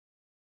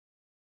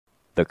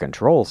The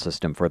control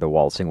system for the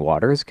Waltzing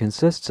Waters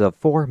consists of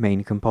four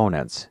main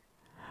components: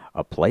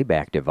 a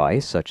playback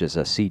device such as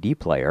a CD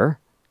player,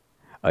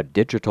 a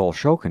digital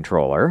show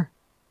controller,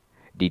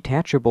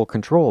 detachable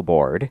control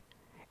board,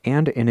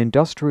 and an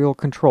industrial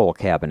control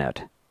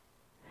cabinet.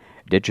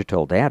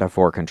 Digital data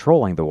for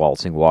controlling the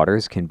Waltzing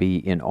Waters can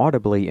be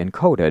inaudibly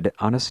encoded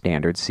on a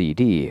standard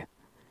CD.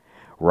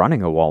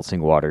 Running a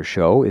Waltzing Waters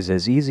show is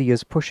as easy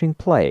as pushing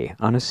play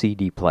on a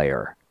CD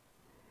player.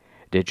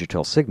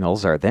 Digital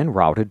signals are then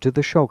routed to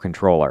the show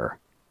controller.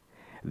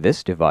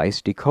 This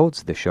device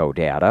decodes the show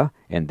data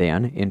and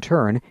then, in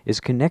turn, is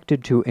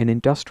connected to an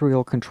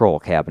industrial control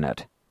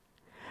cabinet.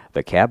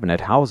 The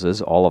cabinet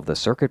houses all of the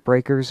circuit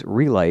breakers,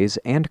 relays,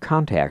 and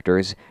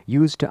contactors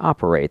used to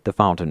operate the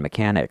fountain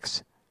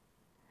mechanics.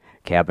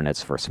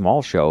 Cabinets for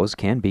small shows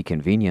can be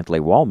conveniently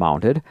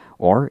wall-mounted,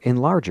 or in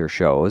larger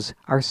shows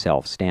are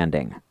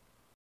self-standing.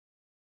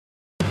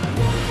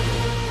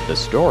 The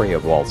story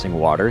of Waltzing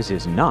Waters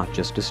is not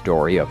just a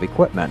story of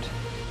equipment.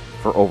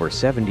 For over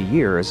 70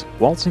 years,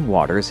 Waltzing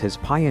Waters has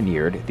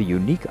pioneered the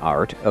unique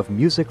art of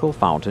musical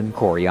fountain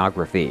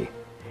choreography.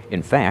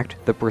 In fact,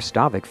 the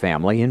Prstovic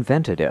family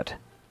invented it.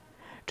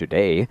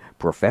 Today,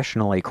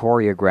 professionally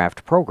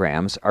choreographed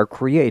programs are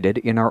created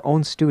in our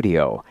own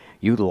studio,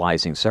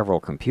 utilizing several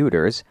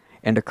computers,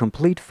 and a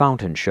complete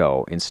fountain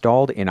show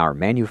installed in our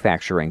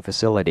manufacturing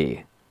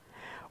facility.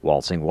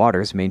 Waltzing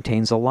Waters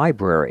maintains a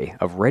library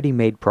of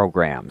ready-made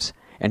programs,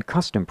 and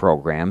custom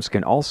programs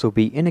can also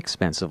be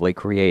inexpensively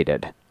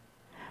created.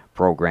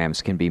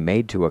 Programs can be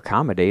made to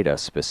accommodate a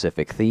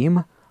specific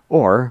theme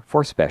or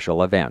for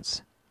special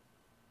events.